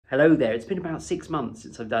Hello there, it's been about 6 months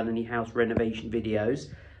since I've done any house renovation videos,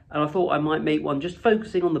 and I thought I might make one just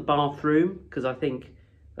focusing on the bathroom because I think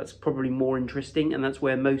that's probably more interesting and that's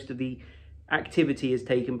where most of the activity has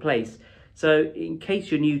taken place. So in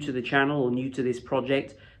case you're new to the channel or new to this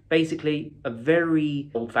project, basically a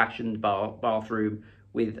very old-fashioned bathroom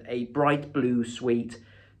with a bright blue suite,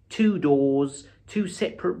 2 doors, 2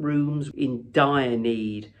 separate rooms in dire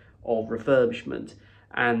need of refurbishment.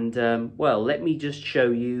 And well, let me just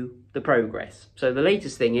show you the progress. So the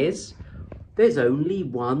latest thing is there's only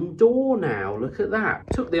 1 door now. Look at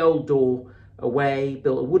that. Took the old door away,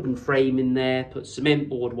 built a wooden frame in there, put cement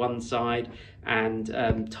board one side and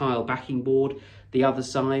tile backing board the other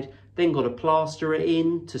side, then got a plasterer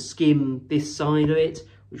in to skim this side of it,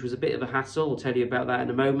 which was a bit of a hassle. I'll tell you about that in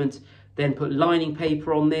a moment. Then put lining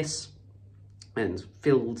paper on this and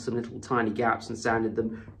filled some little tiny gaps and sanded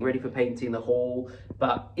them, ready for painting the hall.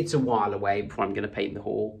 But it's a while away before I'm going to paint the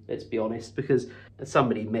hall, let's be honest, because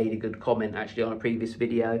somebody made a good comment actually on a previous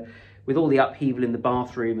video. With all the upheaval in the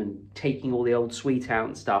bathroom and taking all the old suite out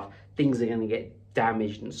and stuff, things are going to get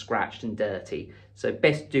damaged and scratched and dirty. So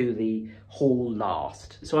best do the hall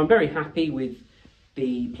last. So I'm very happy with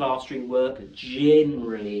the plastering work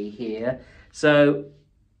generally here. So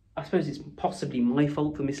I suppose it's possibly my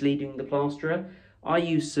fault for misleading the plasterer. I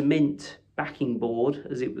used cement backing board,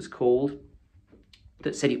 as it was called,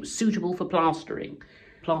 that said it was suitable for plastering.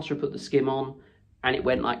 Plasterer put the skim on and it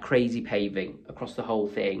went like crazy paving across the whole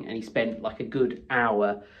thing, and he spent like a good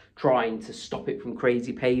hour trying to stop it from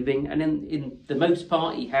crazy paving, and in the most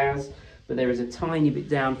part he has, but there is a tiny bit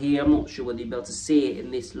down here. I'm not sure whether you'll be able to see it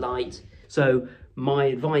in this light. So my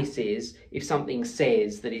advice is, if something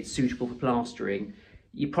says that it's suitable for plastering,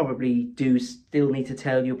 you probably do still need to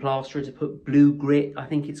tell your plasterer to put blue grit, I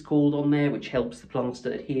think it's called, on there, which helps the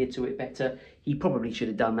plaster adhere to it better. He probably should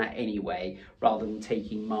have done that anyway, rather than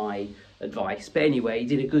taking my advice. But anyway,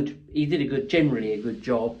 he did generally a good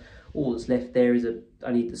job. All that's left there is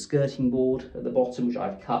I need the skirting board at the bottom, which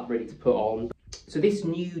I've cut ready to put on. So this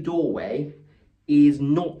new doorway is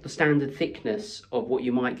not the standard thickness of what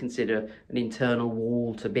you might consider an internal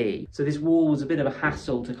wall to be. So this wall was a bit of a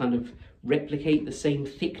hassle to kind of replicate the same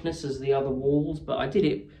thickness as the other walls, but I did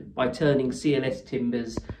it by turning CLS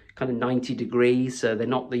timbers kind of 90 degrees, so they're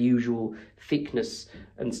not the usual thickness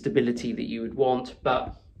and stability that you would want,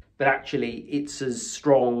 but actually it's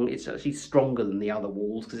actually stronger than the other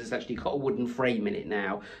walls because it's actually got a wooden frame in it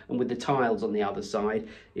now, and with the tiles on the other side,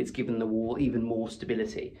 it's given the wall even more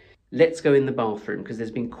stability. Let's go in the bathroom because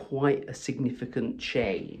there's been quite a significant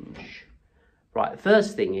change. Right, the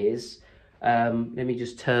first thing is, let me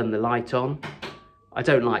just turn the light on. I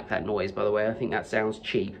don't like that noise, by the way. I think that sounds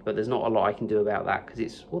cheap, but there's not a lot I can do about that because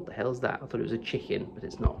it's, what the hell's that? I thought it was a chicken, but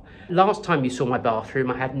it's not. Last time you saw my bathroom,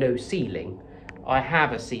 I had no ceiling. I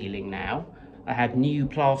have a ceiling now. I had new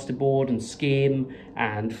plasterboard and skim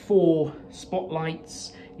and 4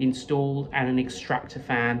 spotlights installed and an extractor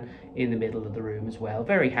fan in the middle of the room as well.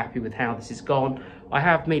 Very happy with how this has gone. I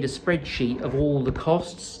have made a spreadsheet of all the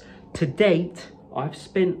costs. To date, I've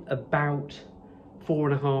spent about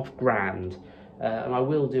 4.5 grand. And I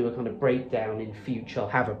will do a kind of breakdown in future. I'll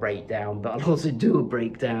have a breakdown, but I'll also do a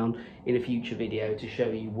breakdown in a future video to show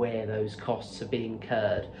you where those costs have been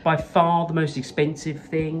incurred. By far the most expensive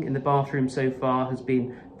thing in the bathroom so far has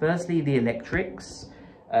been firstly the electrics,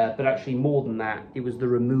 but actually more than that, it was the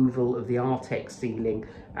removal of the Artex ceiling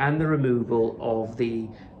and the removal of the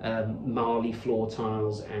Marley floor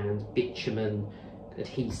tiles and bitumen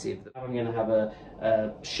adhesive. I'm going to have a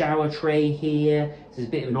shower tray here. This is a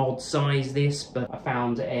bit of an odd size, this, but I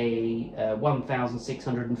found a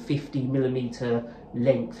 1650mm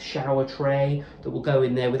length shower tray that will go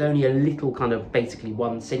in there with only a little, kind of basically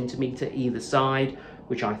 1 centimetre either side,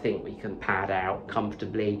 which I think we can pad out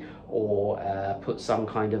comfortably, or put some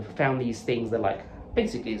kind of, found these things that like,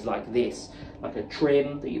 basically it's like this, like a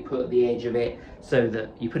trim that you put at the edge of it, so that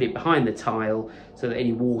you put it behind the tile, so that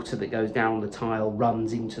any water that goes down on the tile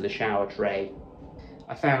runs into the shower tray.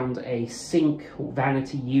 I found a sink or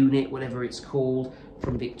vanity unit, whatever it's called,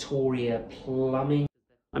 from Victoria Plumbing.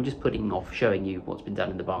 I'm just putting off showing you what's been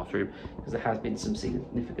done in the bathroom because there has been some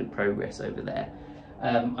significant progress over there.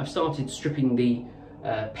 I've started stripping the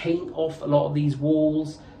paint off a lot of these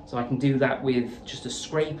walls, so I can do that with just a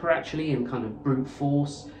scraper actually and kind of brute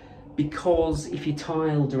force, because if you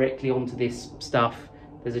tile directly onto this stuff,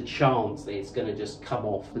 there's a chance that it's going to just come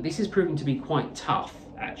off. But this is proving to be quite tough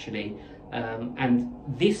actually, and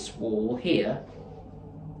this wall here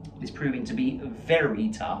is proving to be very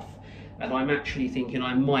tough, and I'm actually thinking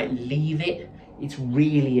I might leave it. It's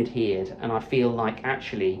really adhered, and I feel like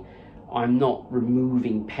actually I'm not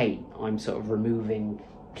removing paint, I'm sort of removing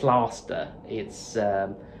plaster. It's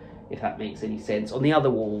if that makes any sense. On the other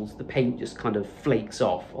walls, the paint just kind of flakes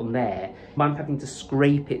off. On there, I'm having to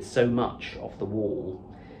scrape it so much off the wall,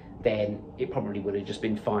 then it probably would have just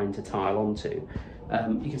been fine to tile onto.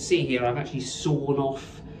 You can see here I've actually sawn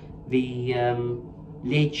off the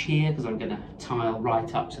ledge here because I'm going to tile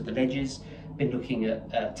right up to the ledges. Been looking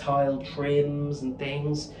at tile trims and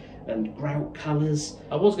things and grout colours.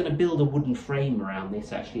 I was going to build a wooden frame around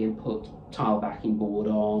this actually and put tile backing board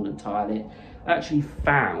on and tile it. I actually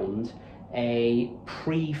found a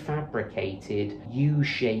prefabricated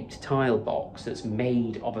U-shaped tile box that's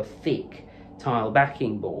made of a thick tile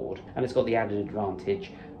backing board, and it's got the added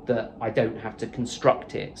advantage that I don't have to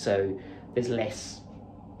construct it, so there's less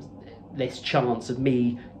chance of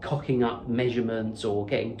me cocking up measurements or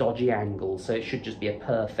getting dodgy angles, so it should just be a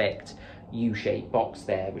perfect U-shaped box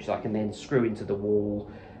there, which I can then screw into the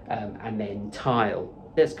wall and then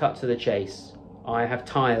tile. Let's cut to the chase. I have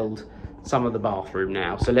tiled some of the bathroom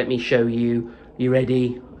now, so let me show you. You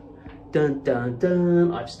ready? Dun dun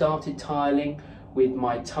dun. I've started tiling with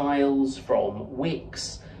my tiles from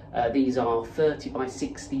Wix. These are 30 by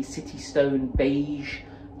 60 City Stone beige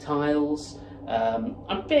tiles.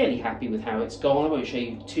 I'm fairly happy with how it's gone. I won't show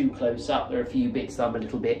you too close up. There are a few bits that I'm a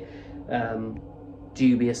little bit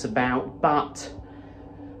dubious about, but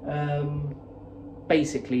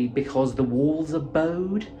basically because the walls are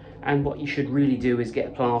bowed, and what you should really do is get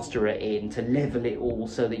a plasterer in to level it all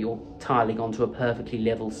so that you're tiling onto a perfectly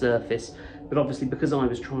level surface. But obviously because I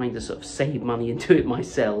was trying to sort of save money and do it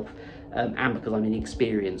myself, and because I'm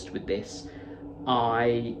inexperienced with this,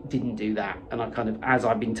 I didn't do that. And I kind of, as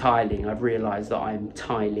I've been tiling, I've realised that I'm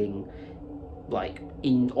tiling like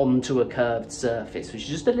onto a curved surface, which is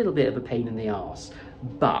just a little bit of a pain in the arse.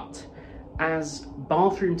 But as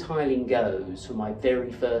bathroom tiling goes, for my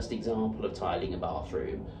very first example of tiling a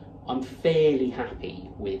bathroom, I'm fairly happy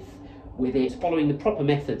with it, following the proper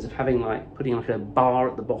methods of having putting like a bar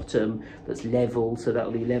at the bottom that's level, so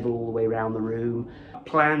that'll be level all the way around the room.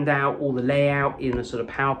 Planned out all the layout in a sort of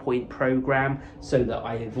PowerPoint program so that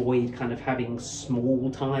I avoid kind of having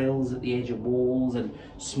small tiles at the edge of walls and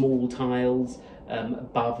small tiles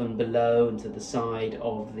above and below and to the side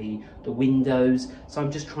of the windows. So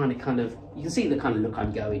I'm just trying to kind of, you can see the kind of look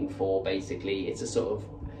I'm going for basically. It's a sort of,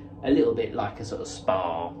 a little bit like a sort of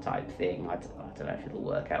spa type thing. I don't know if it'll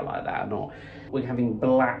work out like that or not. We're having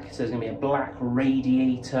black, so there's gonna be a black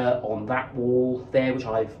radiator on that wall there, which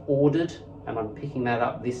I've ordered, and I'm picking that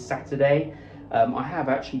up this Saturday. I have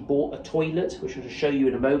actually bought a toilet, which I'll show you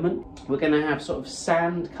in a moment. We're gonna have sort of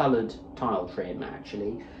sand coloured tile trim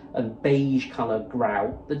actually, and beige colour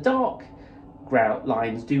grout. The dark grout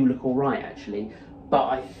lines do look all right actually, but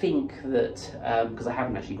I think that, because I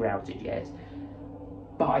haven't actually grouted yet,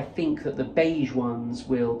 but I think that the beige ones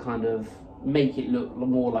will kind of make it look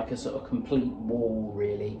more like a sort of complete wall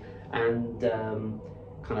really, and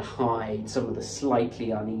kind of hide some of the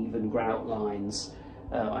slightly uneven grout lines.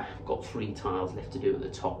 I've got 3 tiles left to do at the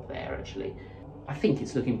top there actually. I think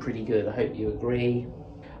it's looking pretty good, I hope you agree.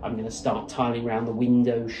 I'm going to start tiling around the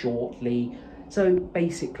window shortly. So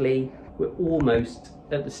basically we're almost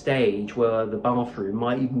at the stage where the bathroom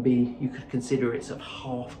might even be, you could consider it sort of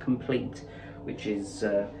half complete, which is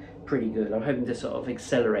pretty good. I'm hoping to sort of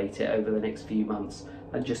accelerate it over the next few months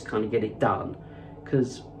and just kind of get it done,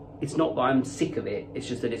 because it's not that I'm sick of it, it's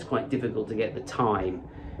just that it's quite difficult to get the time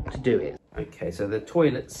to do it. Okay, so the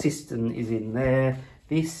toilet cistern is in there.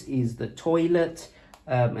 This is the toilet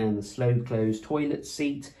and the slow close toilet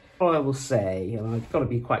seat. What I will say, and I've got to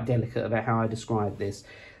be quite delicate about how I describe this,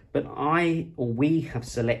 but we have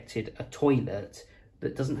selected a toilet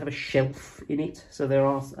that doesn't have a shelf in it. So there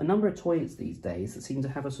are a number of toilets these days that seem to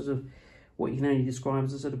have a sort of, what you can only describe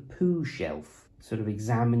as a sort of poo shelf, sort of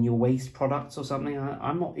examine your waste products or something.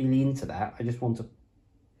 I'm not really into that. I just want to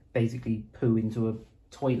basically poo into a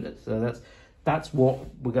toilet. So that's what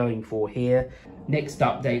we're going for here. Next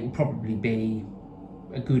update will probably be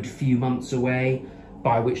a good few months away,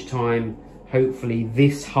 by which time hopefully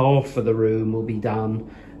this half of the room will be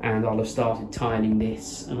done and I'll have started tiling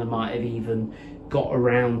this, and I might have even got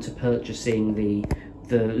around to purchasing the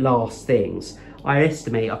last things. I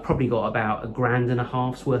estimate I've probably got about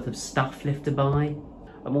 £1.5 worth of stuff left to buy.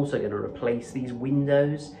 I'm also going to replace these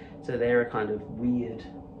windows, so they're a kind of weird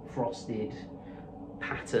frosted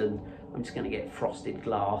pattern. I'm just going to get frosted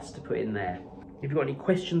glass to put in there. If you've got any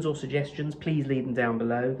questions or suggestions, please leave them down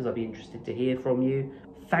below, because I'd be interested to hear from you.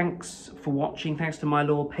 Thanks for watching. Thanks to my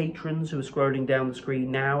loyal patrons who are scrolling down the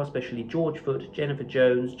screen now, especially George Foot, Jennifer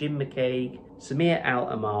Jones, Jim McCaig, Samir Al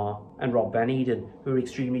Amar and Rob Van Eden, who are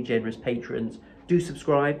extremely generous patrons. Do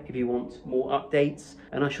subscribe if you want more updates,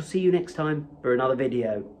 and I shall see you next time for another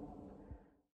video.